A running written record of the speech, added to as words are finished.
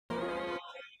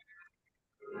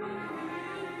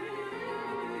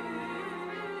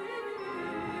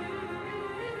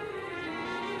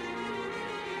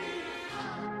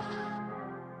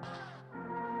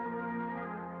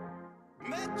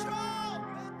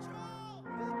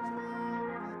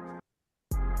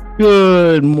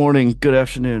Good morning, good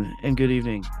afternoon, and good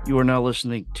evening. You are now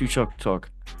listening to Chuck Talk,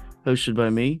 hosted by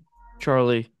me,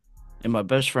 Charlie, and my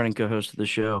best friend and co-host of the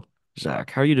show,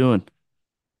 Zach. How are you doing?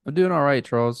 I'm doing all right,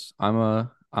 Charles.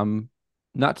 I'm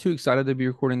not too excited to be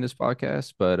recording this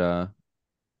podcast, but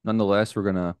nonetheless, we're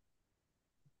gonna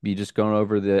be just going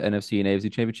over the NFC and AFC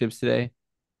championships today.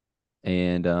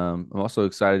 And I'm also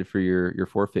excited for your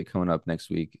forfeit coming up next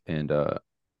week, and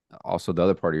also the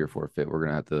other part of your forfeit we're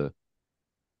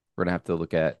gonna have to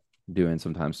look at doing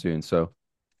sometime soon. So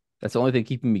that's the only thing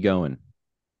keeping me going.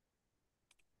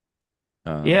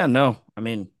 Um, Yeah, no, I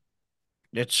mean,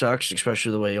 it sucks,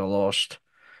 especially the way you lost,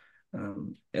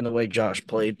 and the way Josh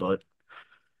played, but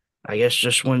I guess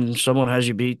just when someone has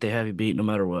you beat, they have you beat no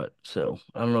matter what. So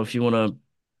I don't know if you want to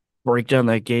break down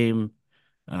that game,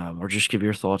 or just give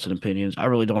your thoughts and opinions. I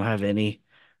really don't have any.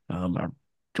 I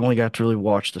only got to really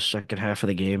watch the second half of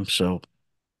the game, so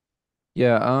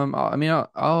yeah, I mean,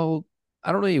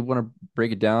 I don't really want to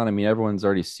break it down. I mean, everyone's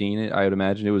already seen it. I would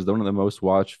imagine it was one of the most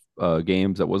watched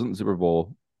games that wasn't Super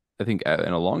Bowl, I think,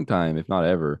 in a long time, if not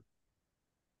ever.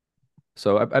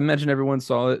 So I imagine everyone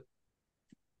saw it.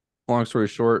 Long story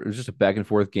short, it was just a back and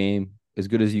forth game, as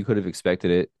good as you could have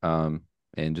expected it.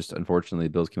 And just unfortunately,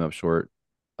 the Bills came up short.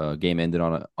 Game ended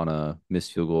on a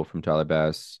missed field goal from Tyler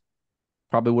Bass.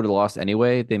 Probably would have lost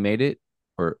anyway if they made it,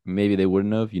 or maybe they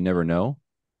wouldn't have. You never know.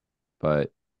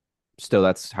 But still,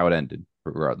 that's how it ended,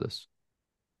 regardless.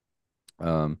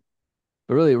 Um,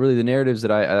 but really, the narratives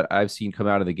that I've seen come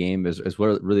out of the game is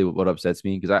what really what upsets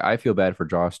me because I feel bad for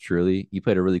Josh. Truly, he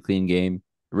played a really clean game,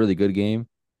 a really good game.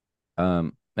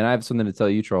 And I have something to tell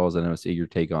you, Charles, and I want to see your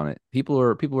take on it. People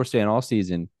were saying all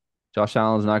season, Josh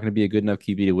Allen's not going to be a good enough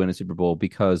QB to win a Super Bowl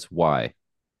because why?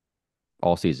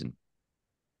 All season,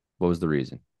 what was the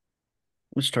reason?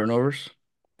 it's turnovers.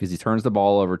 Because he turns the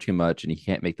ball over too much, and he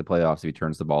can't make the playoffs if he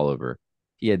turns the ball over.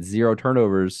 He had zero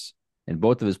turnovers in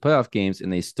both of his playoff games,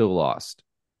 and they still lost.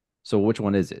 So which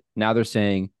one is it? Now they're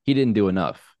saying he didn't do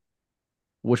enough.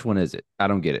 Which one is it? I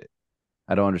don't get it.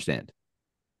 I don't understand.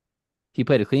 He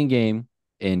played a clean game,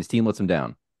 and his team lets him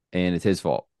down, and it's his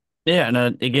fault. Yeah,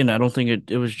 and again, I don't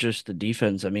think it was just the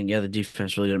defense. I mean, yeah, the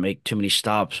defense really didn't make too many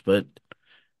stops, but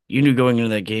you knew going into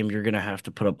that game you're going to have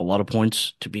to put up a lot of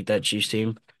points to beat that Chiefs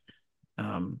team.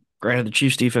 Granted, the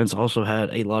Chiefs defense also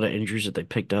had a lot of injuries that they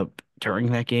picked up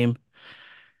during that game.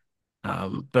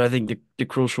 But I think the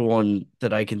crucial one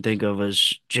that I can think of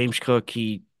is James Cook.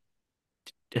 I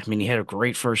mean, he had a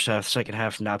great first half, second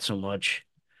half, not so much.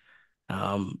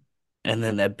 Um, and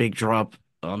then that big drop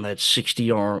on that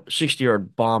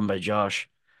 60-yard bomb by Josh.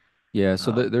 Yeah,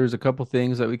 so Um, there's a couple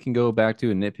things that we can go back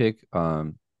to and nitpick.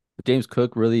 But James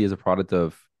Cook really is a product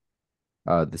of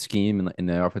the scheme and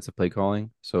the offensive play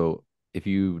calling. So if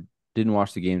you didn't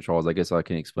watch the game, Charles, I guess I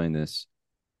can explain this.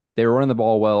 They were running the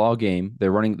ball well all game.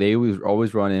 They're running. They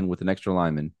always run in with an extra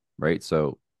lineman, right?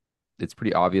 So it's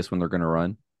pretty obvious when they're going to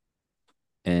run.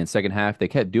 And second half, they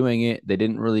kept doing it. They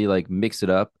didn't really like mix it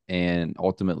up, and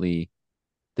ultimately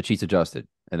the Chiefs adjusted,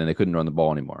 and then they couldn't run the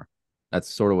ball anymore. That's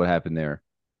sort of what happened there.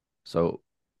 So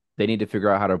they need to figure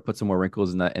out how to put some more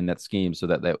wrinkles in that scheme so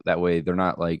that way they're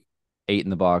not like eight in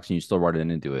the box and you still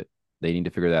running into it. They need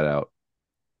to figure that out.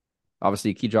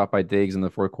 Obviously, a key drop by Diggs in the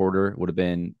fourth quarter would have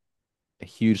been a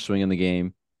huge swing in the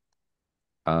game.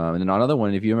 And then another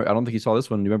one, if you remember, I don't think you saw this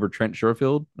one. You remember Trent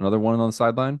Sherfield, another one on the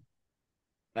sideline.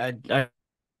 I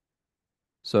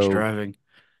was So driving.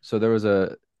 so there was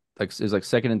a like it was like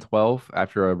second and 12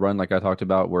 after a run like I talked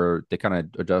about where they kind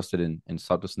of adjusted and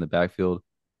stopped us in the backfield.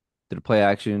 Did a play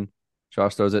action.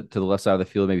 Josh throws it to the left side of the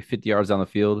field, maybe 50 yards down the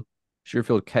field.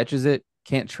 Sherfield catches it,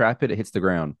 can't trap it, it hits the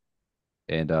ground,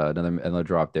 and another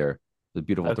drop there. It's a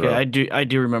beautiful Okay, throw. I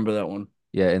do remember that one.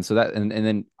 Yeah, and so that and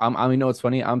then I mean, know what's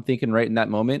funny? I'm thinking right in that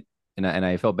moment, and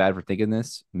I felt bad for thinking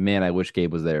this. Man, I wish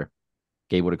Gabe was there.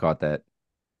 Gabe would have caught that,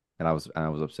 and I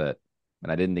was upset,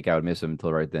 and I didn't think I would miss him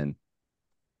until right then.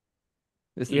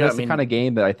 Yeah, I That's the kind mean, of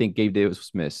game that I think Gabe Davis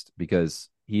was missed because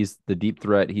he's the deep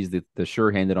threat. He's the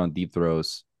sure handed on deep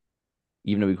throws,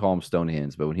 even though we call him stone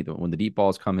hands. But when the deep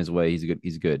balls come his way, he's good.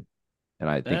 He's good, and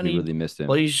I think and we he really missed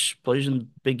him. plays in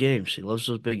big games. He loves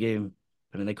those big game.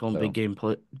 I mean, they call him So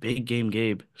big game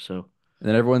Gabe. So and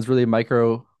then everyone's really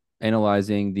micro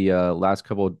analyzing the last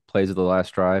couple of plays of the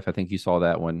last drive. I think you saw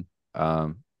that one.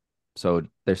 Um, so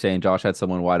they're saying Josh had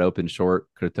someone wide open short,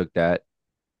 could have took that.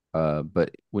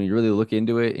 But when you really look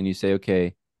into it and you say,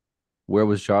 okay, where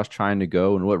was Josh trying to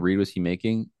go and what read was he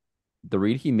making? The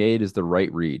read he made is the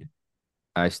right read.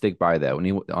 I stick by that. When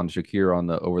he on Shakir on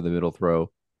the over the middle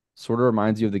throw, sort of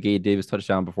reminds you of the Gabe Davis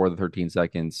touchdown before the 13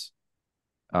 seconds.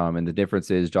 And the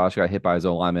difference is Josh got hit by his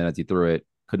own lineman as he threw it,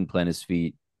 couldn't plant his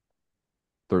feet.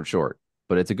 third short.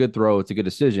 But it's a good throw. It's a good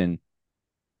decision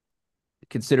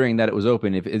considering that it was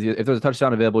open. If there's a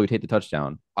touchdown available, you take the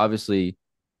touchdown. Obviously,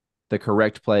 the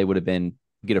correct play would have been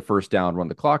get a first down, run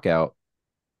the clock out.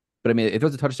 But I mean, if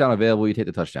there's a touchdown available, you take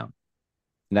the touchdown.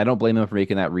 And I don't blame him for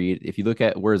making that read. If you look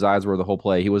at where his eyes were the whole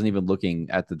play, he wasn't even looking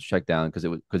at the check down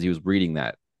because he was reading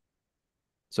that.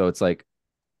 So it's like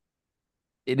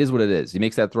it is what it is. He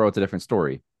makes that throw, it's a different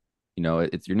story.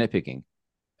 It's you're nitpicking.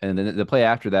 And then the play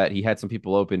after that, he had some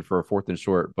people open for a fourth and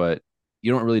short, but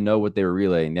you don't really know what they were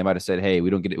relaying. They might have said, "Hey, we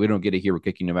don't get it here. We're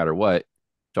kicking no matter what."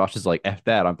 Josh is like, "F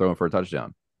that, I'm throwing for a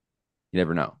touchdown." You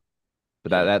never know.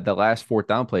 But that Yeah. that the last fourth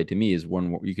down play to me is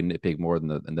one where you can nitpick more than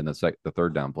the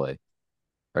third down play,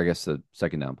 or I guess the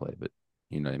second down play. But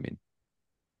you know what I mean.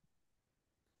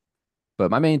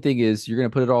 But my main thing is you're gonna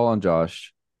put it all on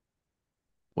Josh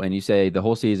when you say the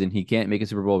whole season he can't make a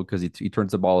Super Bowl because he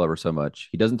turns the ball over so much.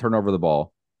 He doesn't turn over the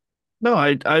ball, No,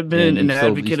 I've been and an you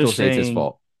advocate of still say it's his saying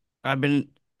fault. I've been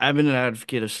I've been an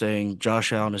advocate of saying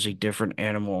Josh Allen is a different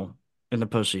animal in the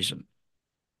postseason.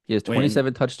 He has When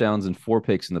 27 touchdowns and 4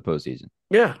 picks in the postseason.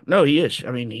 yeah, no, he is.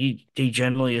 I mean, he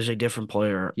generally is a different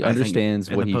player, He I think, understands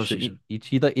in what the he should. postseason.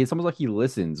 It's almost like he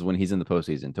listens when he's in the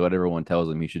postseason to what everyone tells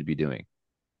him he should be doing.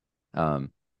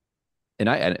 Um, and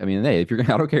I mean, hey, if you're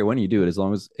gonna, I don't care when you do it, as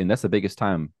long as, and that's the biggest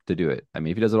time to do it. I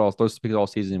mean, if he does it all, throws picks all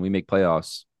season, we make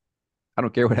playoffs. I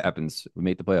don't care what happens. We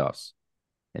make the playoffs,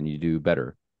 and you do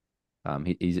better.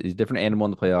 He's a different animal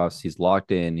in the playoffs. He's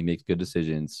locked in. He makes good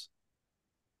decisions,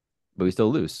 but we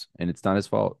still lose, and it's not his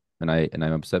fault. I'm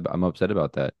upset. I'm upset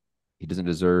about that. He doesn't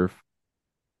deserve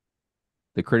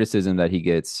the criticism that he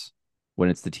gets when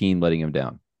it's the team letting him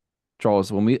down.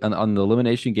 Charles, when we on the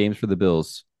elimination games for the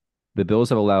Bills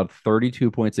have allowed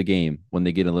 32 points a game when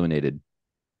they get eliminated.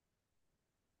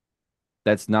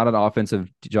 That's not an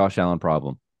offensive Josh Allen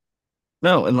problem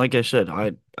No, and like I said,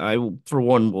 I for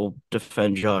one will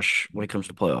defend Josh when it comes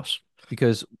to playoffs.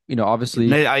 because And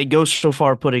obviously, I go so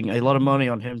far putting a lot of money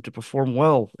on him to perform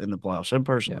well in the playoffs, and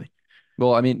yeah. personally.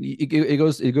 Well, I mean, it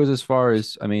goes as far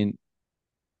as, I mean,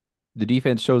 the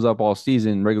defense shows up all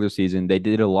season, regular season. They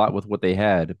did a lot with what they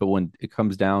had, but when it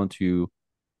comes down to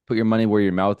put your money where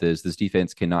your mouth is, this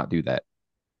defense cannot do that,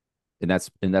 and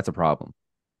that's a problem.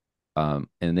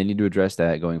 And they need to address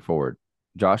that going forward.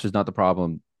 Josh is not the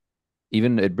problem.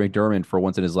 Even McDermott, for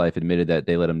once in his life, admitted that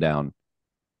they let him down.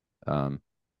 Um,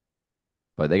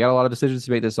 but they got a lot of decisions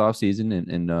to make this offseason,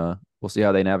 and we'll see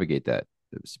how they navigate that.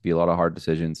 There's be a lot of hard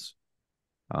decisions.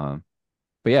 Um,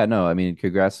 but yeah, no, I mean,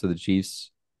 congrats to the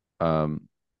Chiefs. Um,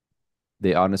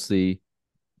 they honestly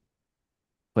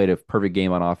played a perfect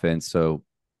game on offense, so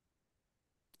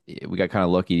we got kind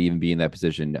of lucky to even be in that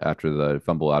position after the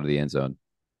fumble out of the end zone.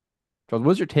 Charles,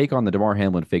 what's your take on the Damar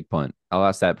Hamlin fake punt? I'll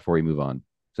ask that before we move on.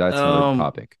 So that's another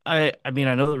topic. I mean,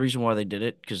 I know the reason why they did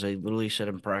it because they literally said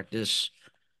in practice,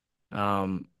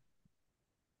 um,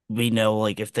 we know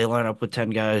like if they line up with 10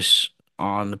 guys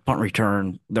on the punt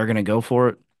return, they're gonna go for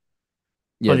it.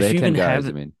 Yeah, But they if had you 10 even guys.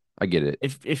 I have mean, I get it.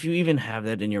 if you even have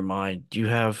that in your mind, you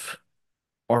have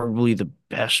arguably the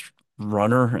best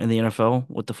runner in the NFL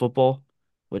with the football,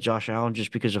 with Josh Allen,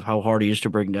 just because of how hard he is to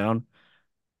bring down.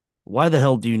 Why the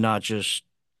hell do you not just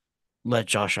let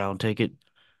Josh Allen take it?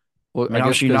 Well, I I mean,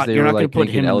 guess obviously because they you're were not going like to put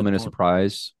making an him in the element of punt.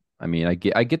 surprise. I mean, I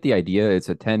get the idea. It's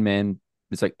a 10-man.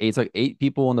 It's like 8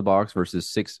 people in the box versus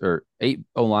six, or 8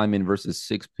 linemen versus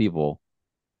 6 people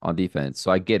on defense.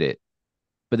 So I get it.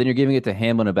 But then you're giving it to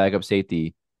Hamlin, a backup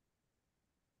safety.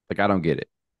 Like, I don't get it.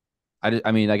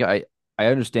 I mean, I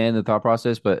understand the thought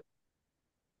process, but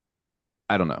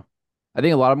I don't know. I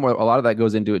think a lot of that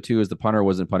goes into it too, is the punter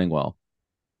wasn't punting well,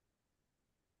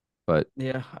 but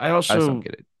Yeah, I just don't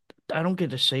get it. I don't get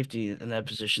the safety in that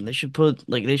position. They should put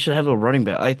like they should have a running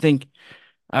back. I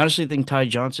honestly think Ty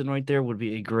Johnson right there would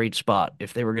be a great spot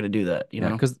if they were going to do that, you Yeah,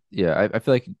 know? because yeah, I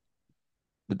feel like,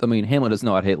 but I mean, Hamlin doesn't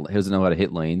know how to hit. He doesn't know how to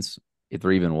hit lanes if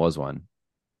there even was one.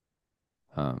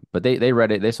 But they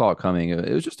read it. They saw it coming.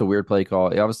 It was just a weird play call.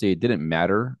 Obviously, it didn't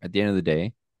matter at the end of the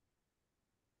day,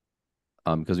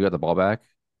 because we got the ball back.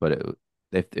 But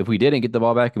if we didn't get the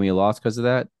ball back and we lost because of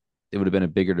that, it would have been a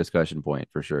bigger discussion point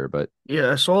for sure. But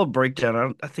Yeah, I saw a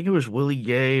breakdown. I think it was Willie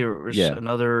Gay or it was yeah,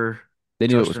 another they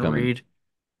knew it was Justin coming. Reed.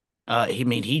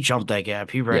 He jumped that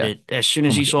gap. He read Yeah. it as soon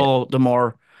Oh as my he God. saw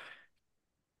Demar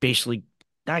basically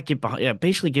not get behind. Yeah,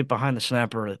 basically get behind the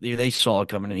snapper. They saw it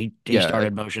coming and he Yeah.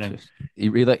 started motioning.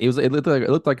 It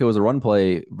looked like it was a run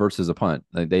play versus a punt.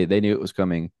 Like they knew it was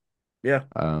coming. Yeah,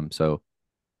 So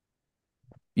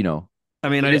you know, I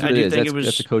mean, it is what I it do is. think it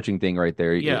That's a was. coaching thing right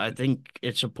there. Yeah, I think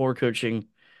it's a poor coaching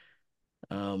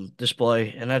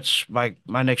display, and that's my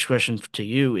next question to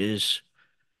you is.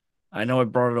 I know I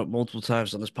brought it up multiple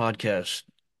times on this podcast.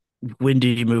 When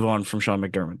did you move on from Sean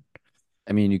McDermott?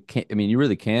 I mean, you can't. I mean, you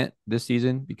really can't this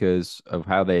season because of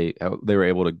how they were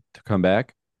able to come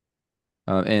back.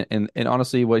 And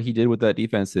honestly, what he did with that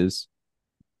defense is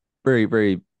very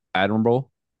very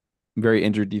admirable. Very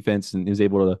injured defense, and he was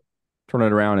able to turn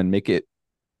it around and make it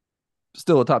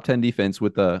still a top 10 defense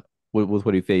with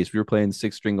what he faced. We were playing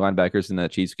six string linebackers in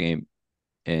that Chiefs game,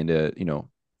 and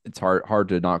it's hard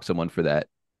to knock someone for that.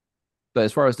 But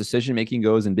as far as decision making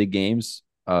goes in big games,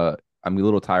 I'm a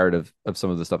little tired of some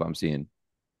of the stuff I'm seeing.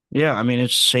 Yeah, I mean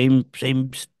it's same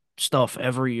stuff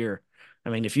every year. I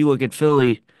mean, if you look at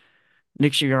Philly,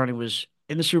 Nick Sirianni was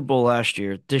in the Super Bowl last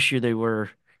year. This year they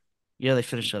were, yeah, they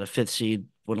finished at a fifth seed,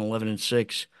 went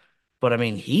 11-6. But I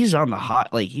mean, he's on the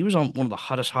hot, like he was on one of the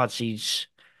hottest hot seats.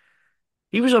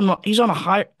 He's on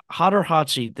a hotter hot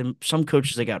seat than some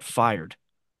coaches that got fired.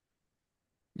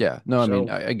 Yeah, no, I mean, So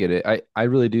I get it. I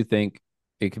really do think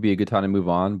it could be a good time to move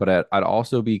on, but I'd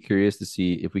also be curious to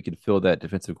see if we could fill that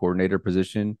defensive coordinator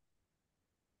position,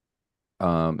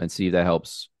 and see if that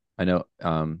helps. I know,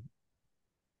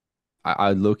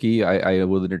 I low key, I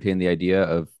will entertain the idea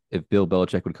of if Bill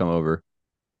Belichick would come over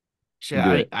and yeah,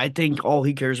 do I, it. I think all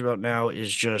he cares about now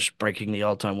is just breaking the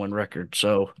all-time win record.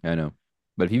 So I know,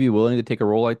 but if he'd be willing to take a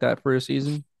role like that for a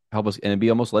season, help us, and it'd be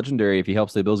almost legendary if he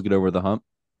helps the Bills get over the hump.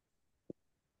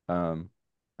 Um,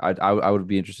 I would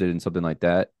be interested in something like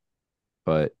that,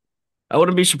 but I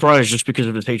wouldn't be surprised just because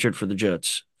of his hatred for the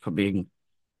Jets, if I'm being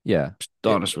yeah, it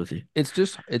honest with you. it's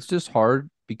just hard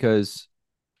because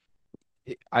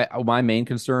my main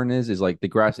concern is like the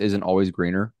grass isn't always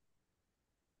greener,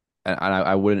 and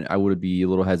I would be a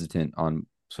little hesitant on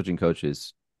switching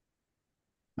coaches.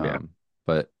 Yeah.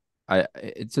 But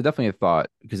it's definitely a thought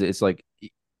because it's like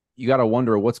you got to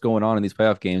wonder what's going on in these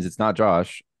playoff games. It's not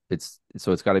Josh. It's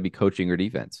got to be coaching or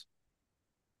defense.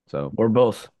 So Or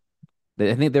both.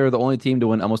 I think they were the only team to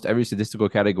win almost every statistical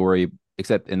category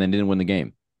except, and then didn't win the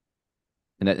game.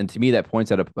 And to me, that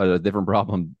points at a different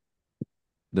problem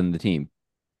than the team.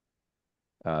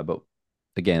 But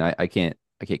again, I can't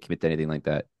commit to anything like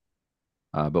that.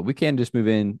 But we can just move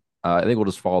in. I think we'll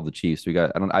just follow the Chiefs. We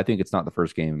got. I don't. I think it's not the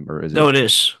first game, or is No, it? it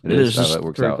is. It It is. is. Oh, This is that the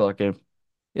works three out. o'clock game.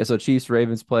 Yeah. So Chiefs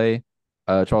Ravens play.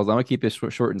 Charles, I'm gonna keep this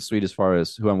short and sweet as far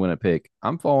as who I'm gonna pick.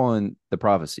 I'm following the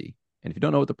prophecy, and if you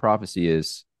don't know what the prophecy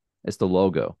is, it's the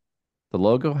logo. The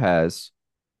logo has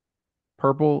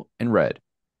purple and red.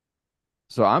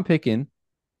 So I'm picking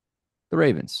the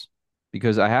Ravens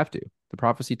because I have to. The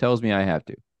prophecy tells me I have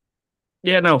to.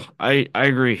 Yeah, no, I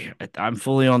agree. I'm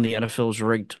fully on the NFL's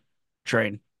rigged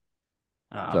train.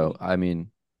 So Um, I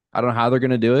mean, I don't know how they're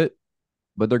gonna do it,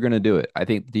 but they're gonna do it. I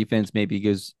think the defense maybe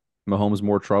gives Mahomes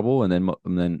more trouble, and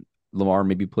then Lamar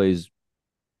maybe plays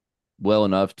well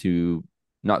enough to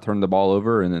not turn the ball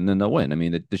over, and then they'll win. I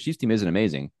mean, the Chiefs team isn't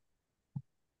amazing.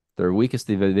 They're weakest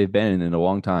they've been in a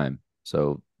long time.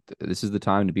 So this is the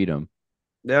time to beat them.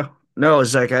 yeah, no,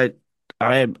 Zach,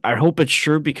 I hope it's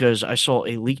true because I saw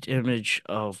a leaked image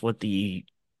of what the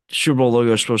Super Bowl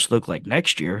logo is supposed to look like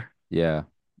next year, Yeah,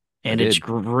 I and it's did.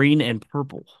 green and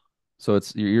purple. So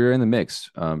you're in the mix,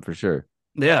 for sure.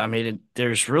 Yeah, I mean,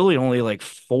 there's really only like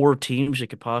four teams it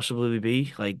could possibly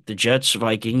be, like the Jets,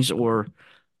 Vikings, or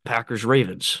Packers,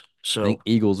 Ravens. I think So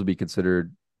Eagles would be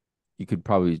considered. You could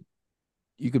probably,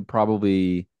 you could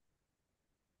probably.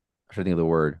 I should think of the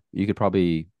word. You could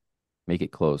probably make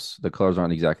it close. The colors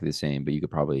aren't exactly the same, but you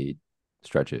could probably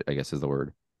stretch it, I guess is the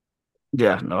word.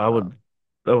 yeah, no, Uh,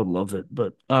 I would love it,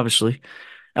 but obviously,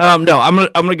 no, I'm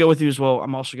gonna go with you as well.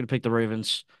 I'm also gonna pick the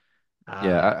Ravens.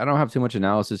 yeah, Uh, I don't have too much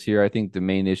analysis here. I think the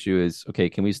main issue is okay,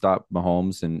 can we stop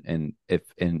Mahomes,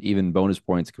 and even bonus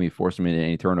points, can we force him into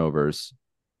any turnovers?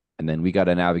 And then we got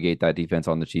to navigate that defense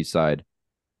on the Chiefs side.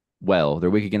 Well,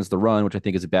 they're weak against the run, which I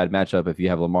think is a bad matchup if you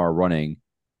have Lamar running.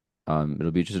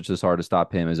 It'll be just as hard to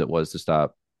stop him as it was to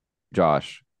stop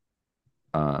Josh.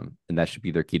 And that should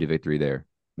be their key to victory there.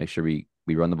 Make sure we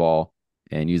run the ball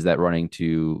and use that running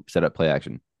to set up play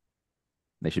action.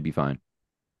 They should be fine.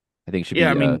 I think it should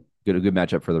yeah, I be mean, a good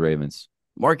matchup for the Ravens.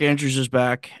 Mark Andrews is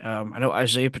back. I know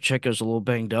Isaiah Pacheco's a little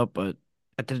banged up, but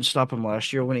that didn't stop him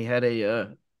last year when he had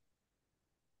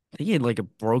I think he had like a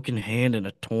broken hand and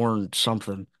a torn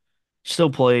something.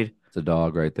 Still played. It's a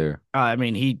dog right there. I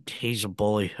mean, he's a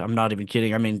bully. I'm not even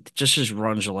kidding. I mean, just his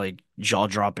runs are like jaw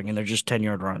dropping, and they're just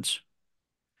 10-yard runs.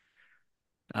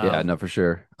 Yeah, Um, no, for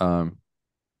sure.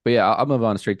 But yeah, I'll move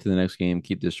on straight to the next game.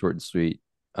 Keep this short and sweet.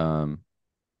 Um,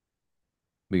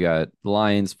 we got the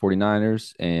Lions,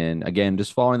 49ers. And again,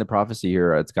 just following the prophecy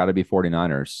here, it's got to be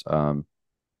 49ers.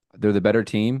 They're the better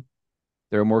team.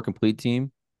 They're a more complete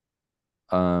team.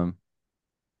 Um,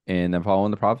 and I'm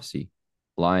following the prophecy.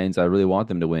 Lions, I really want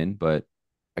them to win, but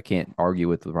I can't argue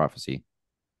with the prophecy.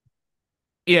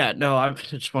 Yeah, no,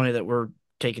 it's funny that we're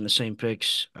taking the same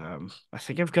picks. I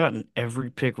think I've gotten every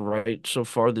pick right so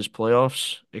far this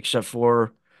playoffs, except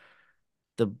for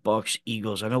the Bucks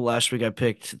Eagles. I know last week I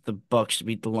picked the Bucks to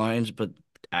beat the Lions, but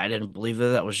I didn't believe that.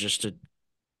 That was just to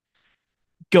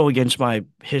go against my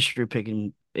history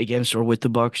picking against or with the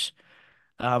Bucks.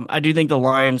 I do think the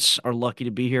Lions are lucky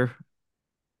to be here.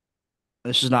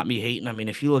 This is not me hating. I mean,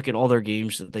 if you look at all their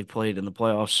games that they played in the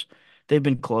playoffs, they've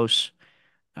been close.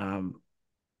 Um,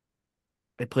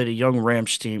 they played a young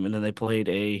Rams team, and then they played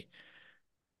a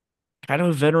kind of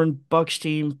a veteran Bucks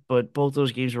team, but both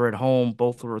those games were at home.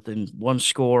 Both were within one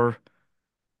score.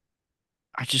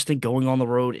 I just think going on the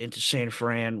road into San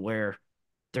Fran, where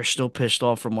they're still pissed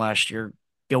off from last year,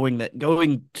 going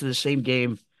to the same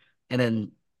game, and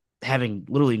then having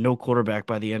literally no quarterback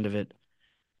by the end of it,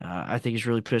 I think has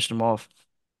really pissed them off.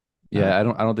 Yeah, Um, I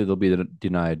don't think they'll be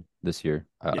denied this year.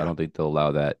 I yeah, don't think they'll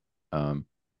allow that. Um,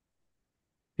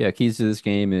 yeah, keys to this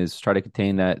game is try to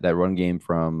contain that run game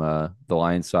from the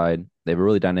Lions side. They have a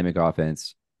really dynamic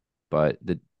offense, but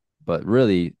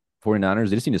really 49ers,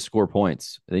 they just need to score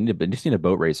points. They just need to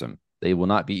boat race them. They will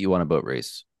not beat you on a boat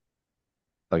race.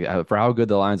 Like for how good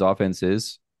the Lions offense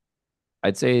is,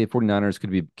 I'd say 49ers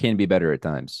can be better at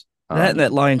times. that and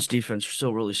that Lions defense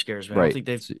still really scares me. I don't Right. think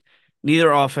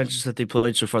neither offenses that they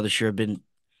played so far this year have been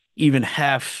even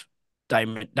half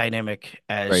dynamic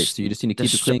Right. as So you just need to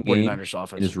keep a this clean game 49ers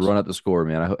and just offenses. run up the score,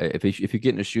 man. If you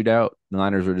get in a shootout, the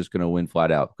Niners are just going to win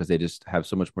flat out because they just have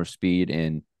so much more speed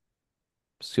and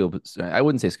skill. I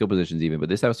wouldn't say skill positions even, but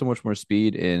they just have so much more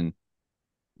speed. And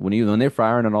when they're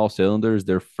firing on all cylinders,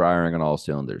 they're firing on all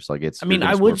cylinders. Like I you're mean,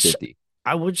 going to score 50.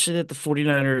 I would say that the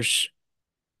 49ers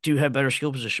do have better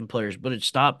skill position players, but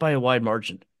it's not by a wide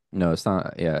margin. No, it's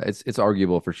not. Yeah, it's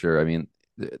arguable for sure. I mean,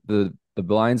 the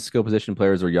blind skill position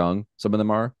players are young. Some of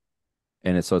them are,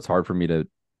 and it's hard for me to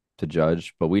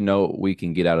judge. But we know we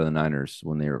can get out of the Niners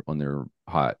when they're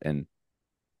hot. And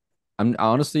I'm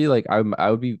honestly like I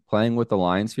would be playing with the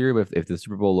Lions here if the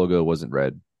Super Bowl logo wasn't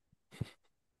red.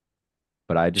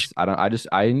 But I don't I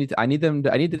need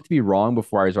it to be wrong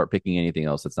before I start picking anything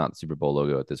else that's not the Super Bowl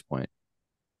logo at this point.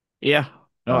 Yeah,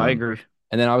 no, I Um, agree.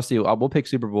 and then obviously we'll pick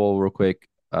Super Bowl real quick.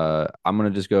 I'm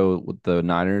gonna just go with the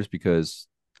Niners because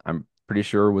I'm pretty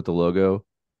sure with the logo,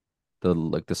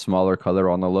 the smaller color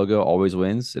on the logo always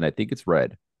wins, and I think it's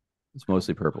red. It's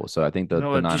mostly purple, so I think You know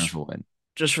the what? Niners will win.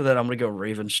 Just for that, I'm gonna go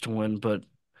Ravens to win, but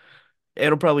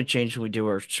it'll probably change when we do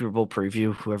our Super Bowl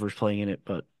preview, whoever's playing in it.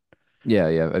 But Yeah,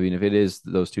 yeah. I mean, if it is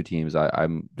those two teams,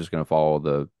 I'm just gonna follow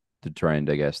the trend,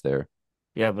 I guess. There.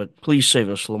 yeah, but please save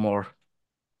us, Lamar.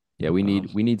 Yeah, Um,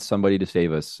 we need somebody to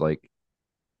save us. Like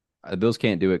the Bills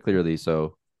can't do it clearly,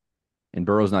 so and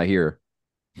Burrow's not here.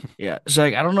 yeah,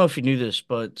 Zach, I don't know if you knew this,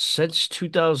 but since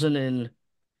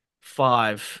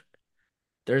 2005,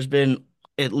 there's been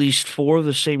at least four of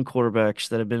the same quarterbacks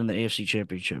that have been in the AFC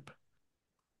Championship.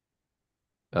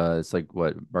 It's like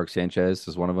what Mark Sanchez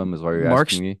is one of them. Is why you're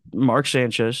asking me. Mark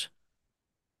Sanchez,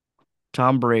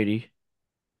 Tom Brady,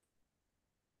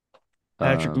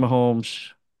 Patrick Um,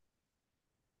 Mahomes,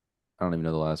 I don't even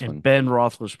know the last and one. Ben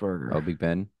Roethlisberger. Oh, Big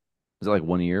Ben. Is it like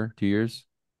 1 year, 2 years?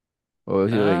 Oh,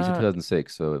 you said Uh,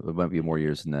 2006, so it might be more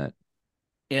years than that.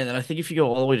 yeah, and then I think if you go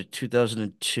all the way to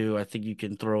 2002, I think you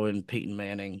can throw in Peyton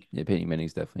Manning. Yeah, Peyton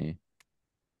Manning's definitely.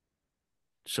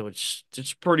 So it's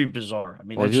pretty bizarre. I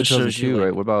mean, Well, that if you go just shows you 2002, right?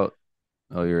 like, What about?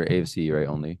 Oh, you're AFC, right?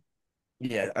 Only.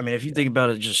 yeah, I mean, if you Yeah. think about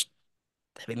it, just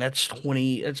I mean, that's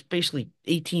basically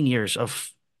 18 years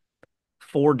of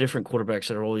four different quarterbacks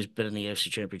that have always been in the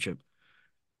AFC Championship.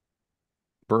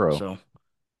 Burrow. So,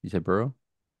 You said Burrow,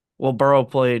 well, Burrow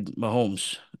played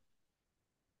Mahomes.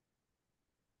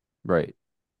 right?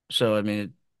 So, I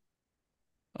mean,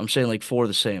 I'm saying like four of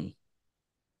the same,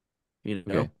 you Okay.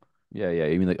 know? Yeah, yeah.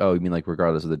 You mean like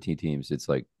regardless of the teams, it's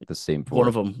like the same One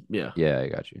of four. them, yeah. Yeah, I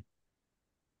got you.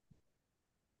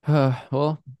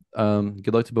 Well,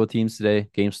 good luck to both teams today.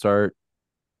 Game start,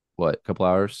 what, a couple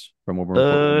hours from when we'll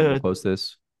Uh, post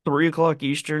this? 3 o'clock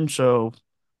Eastern, so a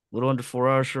little under 4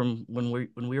 hours from when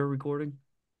we are recording.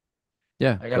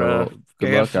 Yeah. I gotta So good get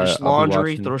luck. this I'll be laundry,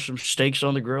 watching. throw some steaks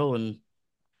on the grill, and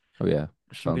Oh yeah,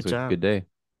 some sounds good like a time. good day.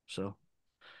 So,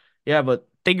 yeah, but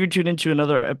thank you for tuning into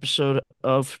another episode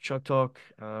of Chuck Talk,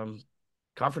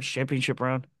 conference championship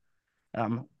round.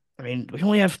 Um, I mean, we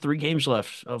only have 3 games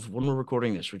left of when we're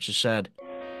recording this, which is sad.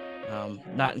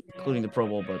 Not including the Pro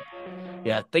Bowl, but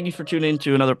yeah, thank you for tuning in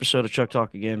to another episode of Chuck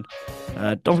Talk again.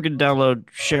 Don't forget to download,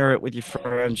 share it with your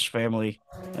friends, family,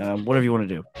 whatever you want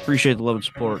to do. Appreciate the love and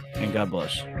support, and God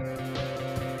bless.